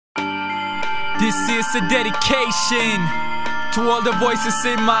This is a dedication to all the voices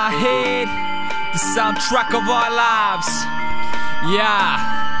in my head, the soundtrack of our lives. Yeah.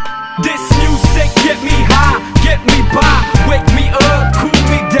 This music get me high, get me by, wake me up, cool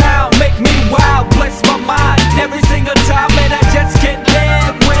me down, make me wild, bless my mind every single time, and I just can't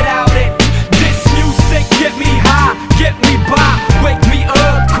live without it. This music get me high, get me by, wake me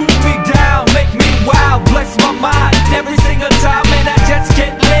up, cool me down, make me wild, bless my mind every single time, and I just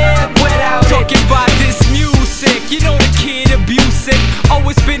can't live without it. Talking about this music, you know the kid abuse it.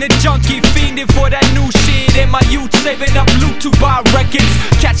 Always been a junkie, fiending for that new shit. In my youth, saving up loot to buy records,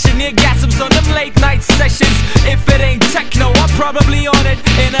 catching orgasms on them late night sessions. If it ain't techno, I'm probably on it.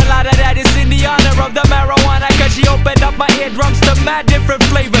 And a lot of that is in the honor of the marijuana, cause she opened up my eardrums to mad different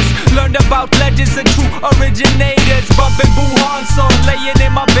flavors. Learned about legends and true originators. Bumping Wuhan song, laying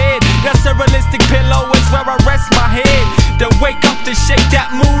in my bed. That surrealistic pillow is where I rest my head. Then wake up to shake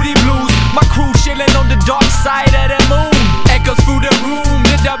that moody blues. My crew chilling on the dark side of the moon. Echoes through the room,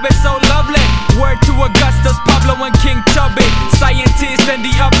 the dub is so lovely. Word to Augustus, Pablo and King Tubby, scientists and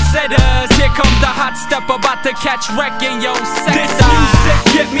the upsetters. Here comes the hot step about to catch wreck in your sector. This music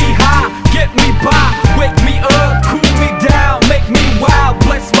get me high, get me by, wake me up, cool me down, make me wild,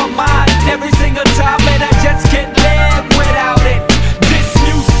 bless my mind every single time, and I just can't live without it. This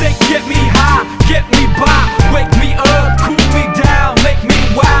music get me high, get me by, wake me up, cool me down, make me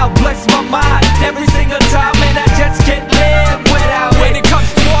wild, bless my mind every single time, and I just can't live without it. When it comes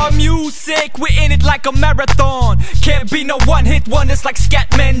to our music, we're in it like a marathon. Can't be no one-hit wonders like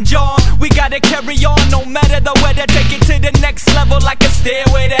Scatman John. We gotta carry on no matter the weather. Take it to the next level like a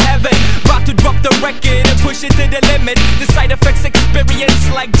stairway to heaven. About to drop the record and push it to the limit. The side effects experience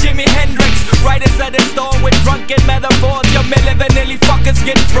like Jimi Hendrix. Riders at the storm with drunken metaphors. Your milli fuckers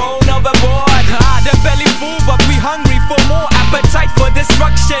get thrown overboard. The belly full but we hungry for more. Appetite for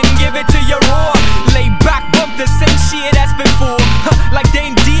destruction, give it to your own.